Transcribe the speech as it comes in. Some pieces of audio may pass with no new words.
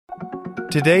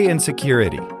Today in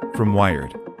Security from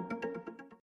Wired.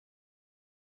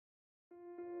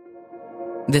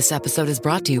 This episode is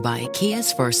brought to you by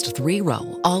Kia's first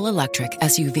three-row, all-electric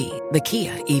SUV, the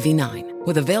Kia EV9,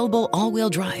 with available all-wheel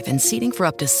drive and seating for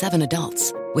up to 7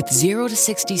 adults, with 0 to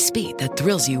 60 speed that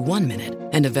thrills you 1 minute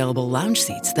and available lounge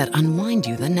seats that unwind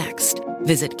you the next.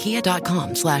 Visit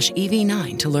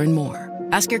kia.com/EV9 to learn more.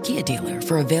 Ask your Kia dealer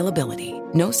for availability.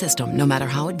 No system, no matter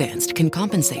how advanced, can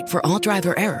compensate for all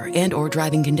driver error and or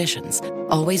driving conditions.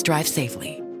 Always drive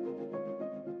safely.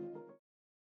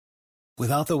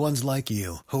 Without the ones like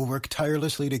you, who work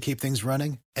tirelessly to keep things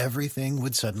running, everything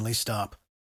would suddenly stop.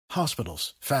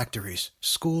 Hospitals, factories,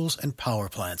 schools, and power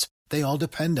plants, they all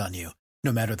depend on you.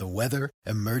 No matter the weather,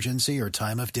 emergency, or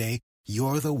time of day,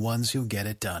 you're the ones who get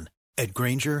it done. At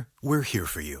Grainger, we're here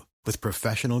for you with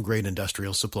professional-grade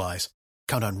industrial supplies.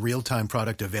 Count on real-time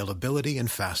product availability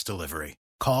and fast delivery.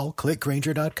 Call, click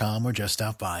Grainger.com, or just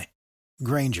stop by.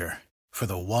 Grainger, for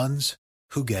the ones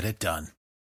who get it done.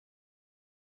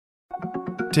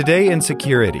 Today in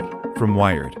Security from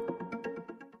Wired.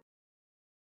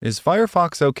 Is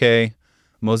Firefox okay?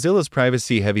 Mozilla's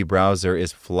privacy-heavy browser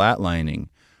is flatlining.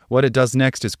 What it does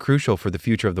next is crucial for the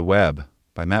future of the web.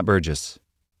 By Matt Burgess.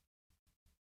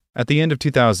 At the end of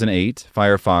 2008,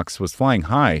 Firefox was flying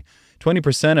high.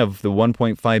 20% of the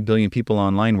 1.5 billion people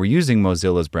online were using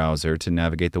Mozilla's browser to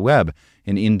navigate the web.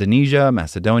 In Indonesia,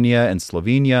 Macedonia, and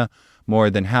Slovenia,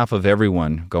 more than half of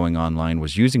everyone going online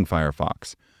was using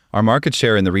Firefox. Our market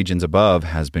share in the regions above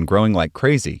has been growing like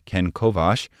crazy, Ken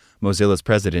Kovash, Mozilla's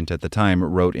president at the time,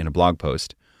 wrote in a blog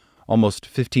post. Almost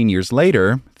 15 years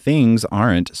later, things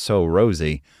aren't so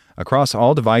rosy. Across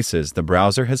all devices, the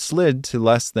browser has slid to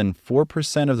less than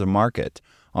 4% of the market.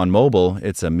 On mobile,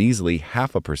 it's a measly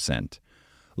 0.5%.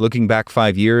 Looking back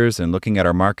 5 years and looking at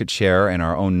our market share and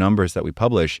our own numbers that we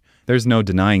publish, there's no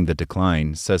denying the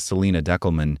decline, says Selena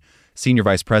Deckelman, senior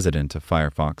vice president of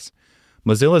Firefox.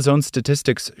 Mozilla's own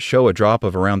statistics show a drop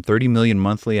of around 30 million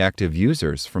monthly active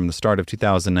users from the start of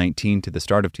 2019 to the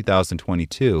start of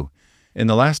 2022. In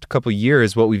the last couple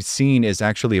years, what we've seen is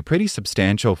actually a pretty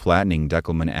substantial flattening,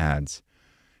 Deckelman adds.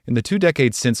 In the 2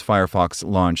 decades since Firefox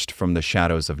launched from the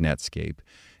shadows of Netscape,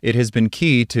 it has been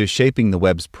key to shaping the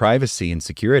web's privacy and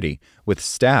security, with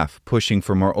staff pushing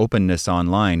for more openness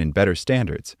online and better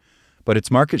standards. But its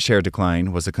market share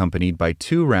decline was accompanied by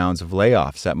 2 rounds of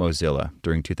layoffs at Mozilla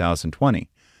during 2020.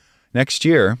 Next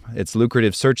year, its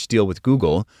lucrative search deal with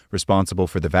Google, responsible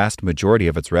for the vast majority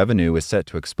of its revenue, is set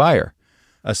to expire.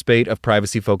 A spate of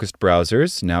privacy-focused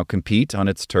browsers now compete on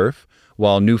its turf,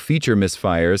 while new feature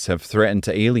misfires have threatened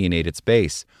to alienate its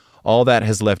base. All that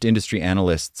has left industry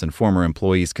analysts and former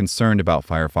employees concerned about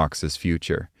Firefox's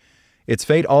future. Its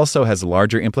fate also has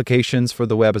larger implications for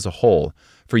the web as a whole.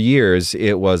 For years,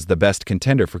 it was the best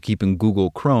contender for keeping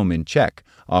Google Chrome in check,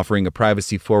 offering a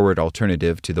privacy-forward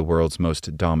alternative to the world's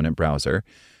most dominant browser.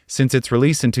 Since its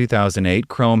release in 2008,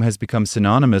 Chrome has become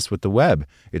synonymous with the web.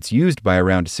 It's used by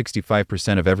around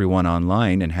 65% of everyone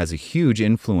online and has a huge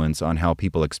influence on how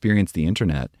people experience the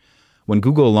internet. When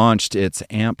Google launched its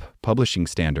AMP publishing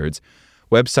standards,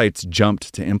 websites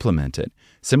jumped to implement it.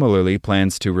 Similarly,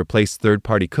 plans to replace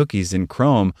third-party cookies in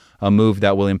Chrome, a move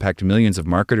that will impact millions of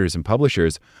marketers and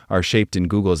publishers, are shaped in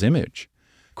Google's image.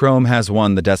 Chrome has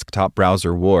won the desktop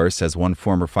browser war, says one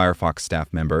former Firefox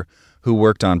staff member who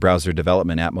worked on browser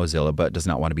development at Mozilla but does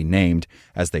not want to be named,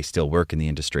 as they still work in the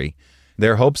industry.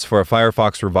 Their hopes for a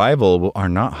Firefox revival are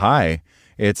not high.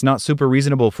 It's not super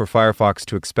reasonable for Firefox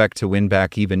to expect to win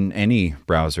back even any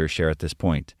browser share at this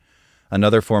point.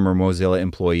 Another former Mozilla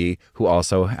employee, who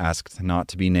also asked not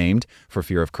to be named for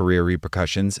fear of career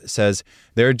repercussions, says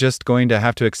they're just going to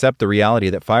have to accept the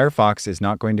reality that Firefox is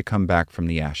not going to come back from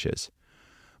the ashes.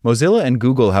 Mozilla and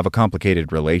Google have a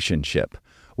complicated relationship.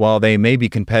 While they may be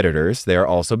competitors, they are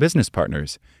also business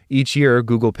partners. Each year,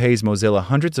 Google pays Mozilla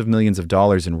hundreds of millions of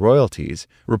dollars in royalties.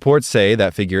 Reports say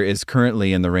that figure is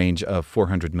currently in the range of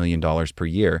 $400 million per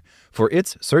year for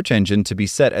its search engine to be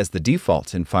set as the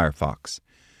default in Firefox.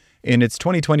 In its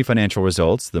 2020 financial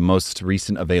results, the most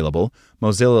recent available,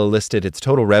 Mozilla listed its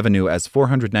total revenue as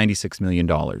 $496 million,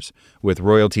 with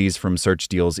royalties from search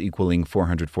deals equaling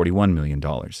 $441 million.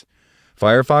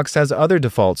 Firefox has other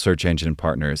default search engine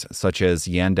partners, such as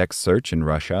Yandex Search in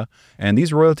Russia, and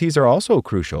these royalties are also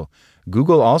crucial.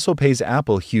 Google also pays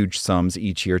Apple huge sums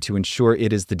each year to ensure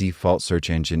it is the default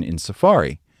search engine in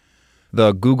Safari.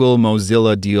 The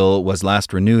Google-Mozilla deal was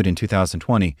last renewed in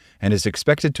 2020 and is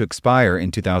expected to expire in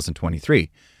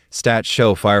 2023. Stats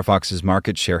show Firefox's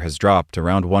market share has dropped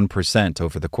around 1%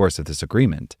 over the course of this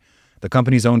agreement. The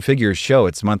company's own figures show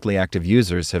its monthly active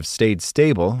users have stayed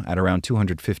stable at around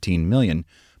 215 million,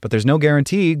 But there's no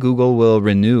guarantee Google will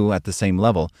renew at the same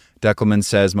level. Deckelman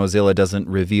says Mozilla doesn't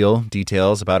reveal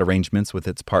details about arrangements with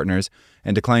its partners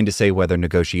and declined to say whether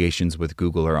negotiations with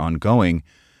Google are ongoing.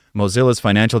 Mozilla's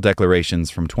financial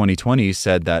declarations from 2020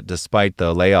 said that despite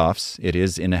the layoffs, it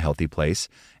is in a healthy place,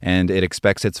 and it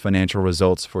expects its financial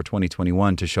results for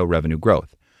 2021 to show revenue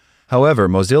growth. However,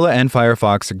 Mozilla and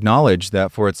Firefox acknowledge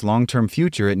that for its long-term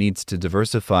future, it needs to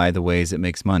diversify the ways it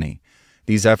makes money.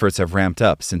 These efforts have ramped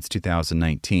up since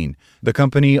 2019. The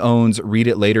company owns Read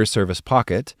It Later service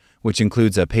Pocket, which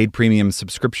includes a paid premium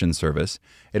subscription service.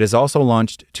 It has also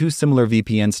launched 2 similar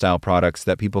VPN-style products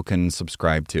that people can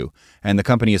subscribe to, and the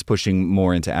company is pushing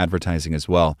more into advertising as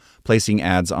well, placing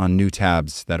ads on new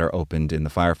tabs that are opened in the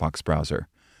Firefox browser.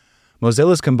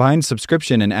 Mozilla's combined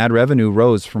subscription and ad revenue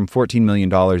rose from $14 million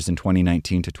in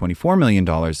 2019 to $24 million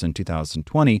in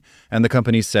 2020, and the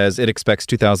company says it expects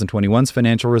 2021's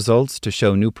financial results to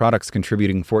show new products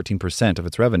contributing 14% of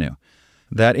its revenue.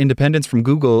 That independence from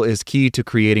Google is key to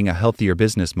creating a healthier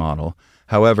business model.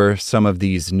 However, some of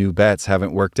these new bets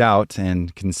haven't worked out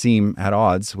and can seem at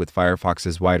odds with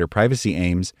Firefox's wider privacy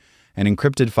aims. An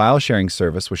encrypted file sharing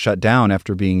service was shut down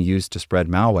after being used to spread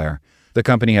malware. The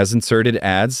company has inserted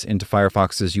ads into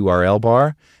Firefox's URL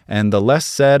bar, and the less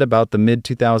said about the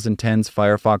mid-2010s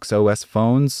Firefox OS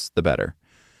phones, the better.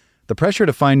 The pressure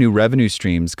to find new revenue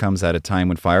streams comes at a time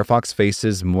when Firefox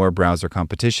faces more browser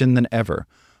competition than ever.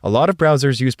 A lot of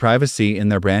browsers use privacy in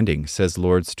their branding, says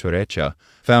Lourdes Torrecha,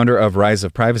 founder of Rise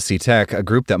of Privacy Tech, a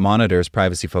group that monitors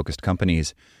privacy-focused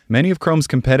companies. Many of Chrome's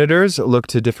competitors look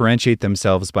to differentiate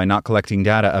themselves by not collecting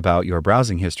data about your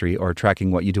browsing history or tracking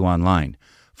what you do online.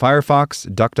 Firefox,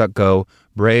 DuckDuckGo,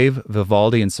 Brave,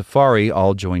 Vivaldi, and Safari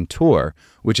all join Tor,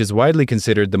 which is widely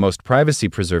considered the most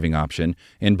privacy-preserving option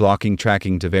in blocking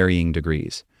tracking to varying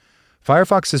degrees.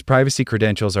 Firefox's privacy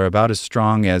credentials are about as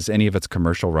strong as any of its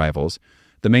commercial rivals.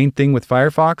 The main thing with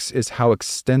Firefox is how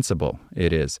extensible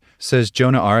it is, says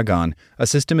Jonah Aragon, a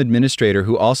system administrator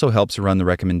who also helps run the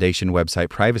recommendation website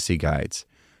Privacy Guides.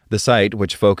 The site,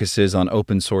 which focuses on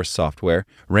open-source software,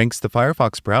 ranks the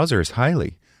Firefox browsers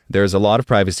highly. There's a lot of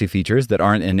privacy features that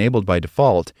aren't enabled by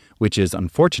default, which is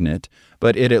unfortunate,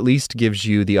 but it at least gives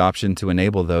you the option to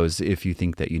enable those if you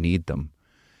think that you need them.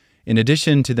 In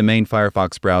addition to the main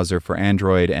Firefox browser for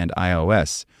Android and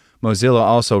iOS, Mozilla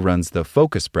also runs the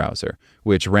Focus browser,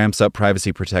 which ramps up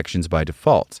privacy protections by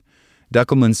default.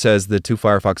 Deckelman says the 2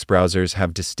 Firefox browsers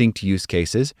have distinct use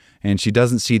cases, and she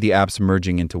doesn't see the apps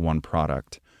merging into one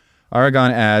product.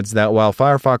 Aragon adds that while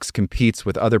Firefox competes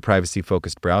with other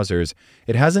privacy-focused browsers,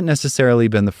 it hasn't necessarily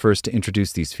been the first to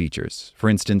introduce these features. For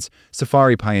instance,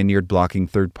 Safari pioneered blocking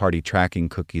third-party tracking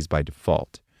cookies by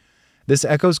default. This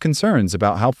echoes concerns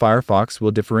about how Firefox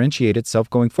will differentiate itself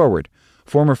going forward.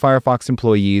 Former Firefox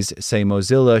employees say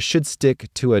Mozilla should stick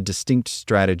to a distinct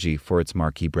strategy for its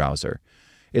marquee browser.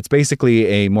 It's basically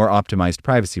a more optimized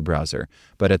privacy browser,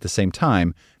 but at the same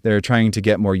time, they're trying to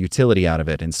get more utility out of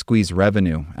it and squeeze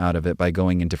revenue out of it by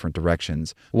going in different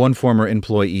directions. One former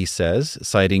employee says,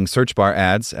 citing search bar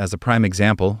ads as a prime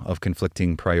example of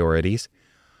conflicting priorities.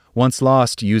 Once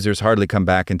lost, users hardly come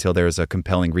back until there is a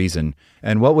compelling reason.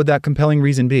 And what would that compelling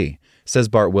reason be? Says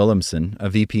Bart Williamson, a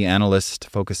VP analyst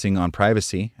focusing on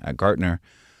privacy at Gartner.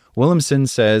 Williamson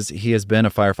says he has been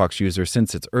a Firefox user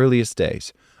since its earliest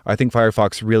days. I think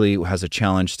Firefox really has a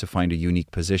challenge to find a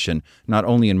unique position, not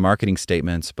only in marketing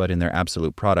statements, but in their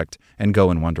absolute product, and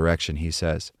go in one direction, he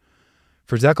says.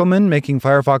 For Deckelman, making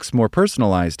Firefox more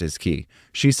personalized is key.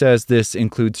 She says this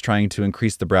includes trying to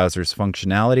increase the browser's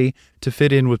functionality to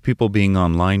fit in with people being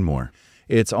online more.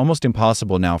 It's almost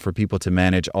impossible now for people to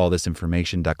manage all this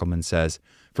information, Deckelman says.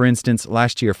 For instance,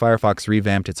 last year, Firefox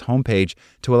revamped its homepage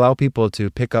to allow people to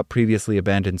pick up previously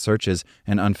abandoned searches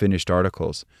and unfinished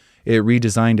articles. It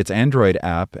redesigned its Android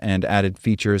app and added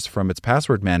features from its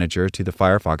password manager to the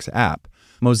Firefox app.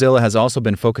 Mozilla has also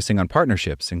been focusing on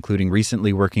partnerships, including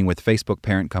recently working with Facebook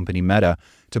parent company Meta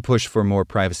to push for more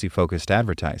privacy-focused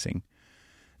advertising.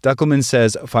 Deckelman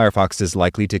says Firefox is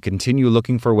likely to continue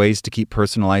looking for ways to keep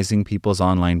personalizing people's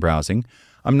online browsing.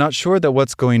 I'm not sure that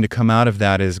what's going to come out of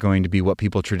that is going to be what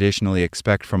people traditionally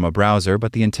expect from a browser,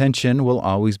 but the intention will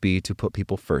always be to put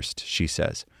people first, she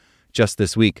says. Just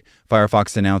this week,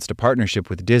 Firefox announced a partnership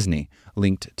with Disney,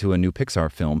 linked to a new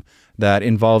Pixar film, that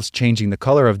involves changing the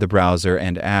color of the browser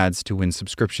and ads to win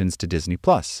subscriptions to Disney+.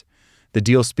 The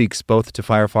deal speaks both to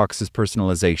Firefox's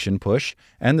personalization push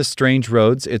and the strange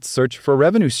roads its search for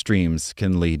revenue streams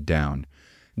can lead down.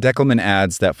 Deckelman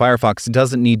adds that Firefox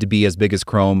doesn't need to be as big as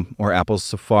Chrome or Apple's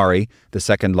Safari, the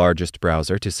second largest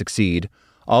browser, to succeed.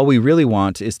 All we really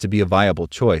want is to be a viable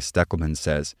choice, Deckelman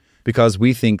says. because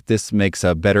we think this makes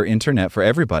a better internet for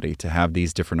everybody to have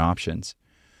these different options.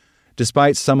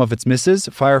 Despite some of its misses,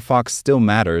 Firefox still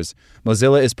matters.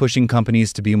 Mozilla is pushing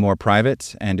companies to be more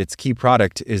private, and its key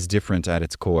product is different at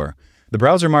its core. The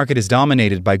browser market is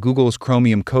dominated by Google's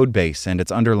Chromium codebase and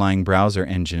its underlying browser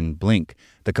engine, Blink,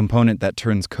 the component that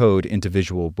turns code into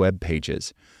visual web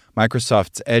pages.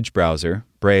 Microsoft's Edge browser,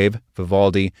 Brave,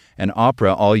 Vivaldi, and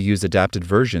Opera all use adapted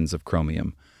versions of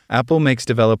Chromium. Apple makes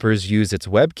developers use its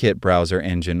WebKit browser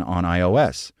engine on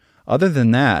iOS. Other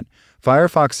than that,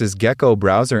 Firefox's Gecko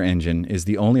browser engine is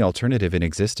the only alternative in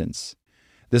existence.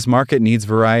 This market needs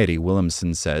variety,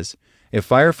 Williamson says. If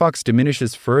Firefox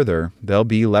diminishes further, there'll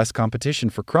be less competition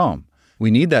for Chrome. We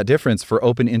need that difference for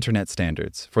open internet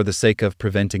standards, for the sake of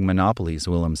preventing monopolies,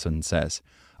 Williamson says.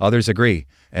 Others agree.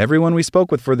 Everyone we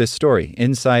spoke with for this story,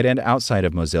 inside and outside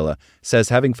of Mozilla, says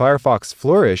having Firefox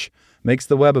flourish makes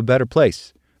the web a better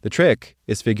place. The trick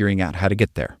is figuring out how to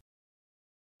get there.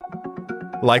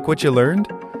 Like what you learned?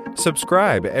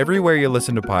 Subscribe everywhere you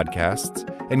listen to podcasts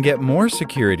and get more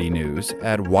security news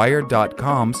at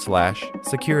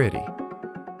wired.com/security.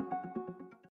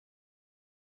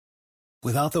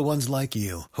 Without the ones like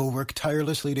you, who work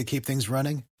tirelessly to keep things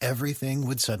running, everything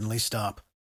would suddenly stop.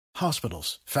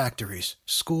 Hospitals, factories,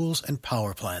 schools, and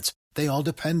power plants, they all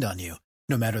depend on you.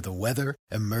 No matter the weather,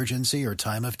 emergency, or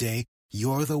time of day,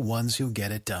 you're the ones who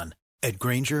get it done. At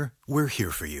Grainger, we're here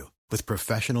for you with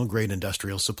professional-grade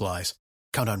industrial supplies.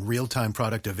 Count on real-time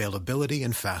product availability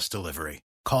and fast delivery.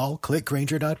 Call, click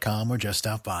Grainger.com, or just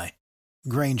stop by.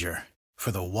 Grainger, for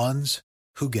the ones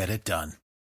who get it done.